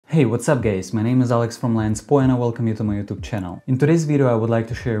Hey, what's up guys? My name is Alex from Lionspaw and I welcome you to my YouTube channel. In today's video I would like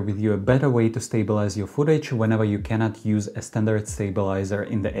to share with you a better way to stabilize your footage whenever you cannot use a standard stabilizer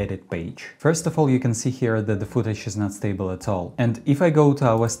in the edit page. First of all, you can see here that the footage is not stable at all. And if I go to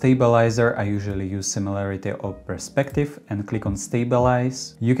our stabilizer, I usually use similarity of perspective and click on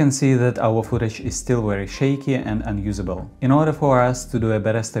stabilize. You can see that our footage is still very shaky and unusable. In order for us to do a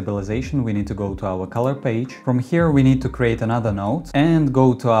better stabilization, we need to go to our color page. From here we need to create another node and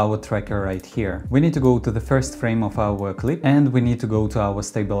go to our tracker right here. We need to go to the first frame of our clip and we need to go to our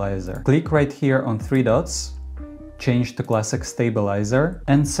stabilizer. Click right here on three dots, change to classic stabilizer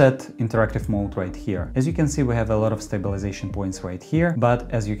and set interactive mode right here. As you can see, we have a lot of stabilization points right here, but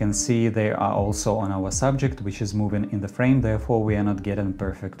as you can see, they are also on our subject, which is moving in the frame. Therefore, we are not getting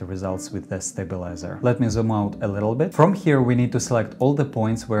perfect results with the stabilizer. Let me zoom out a little bit. From here, we need to select all the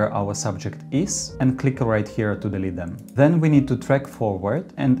points where our subject is and click right here to delete them. Then we need to track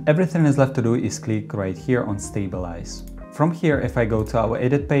forward and everything is left to do is click right here on stabilize. From here, if I go to our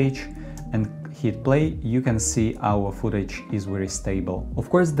edit page and hit play, you can see our footage is very stable. Of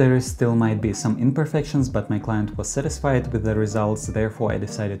course, there still might be some imperfections, but my client was satisfied with the results, therefore I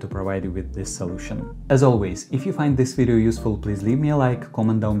decided to provide you with this solution. As always, if you find this video useful, please leave me a like,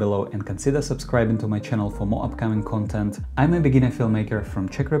 comment down below and consider subscribing to my channel for more upcoming content. I'm a beginner filmmaker from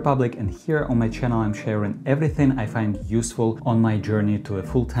Czech Republic and here on my channel I'm sharing everything I find useful on my journey to a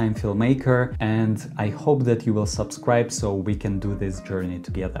full-time filmmaker, and I hope that you will subscribe so we can do this journey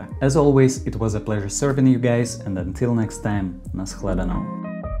together. As always, it was a pleasure serving you guys, and until next time, naschledanou.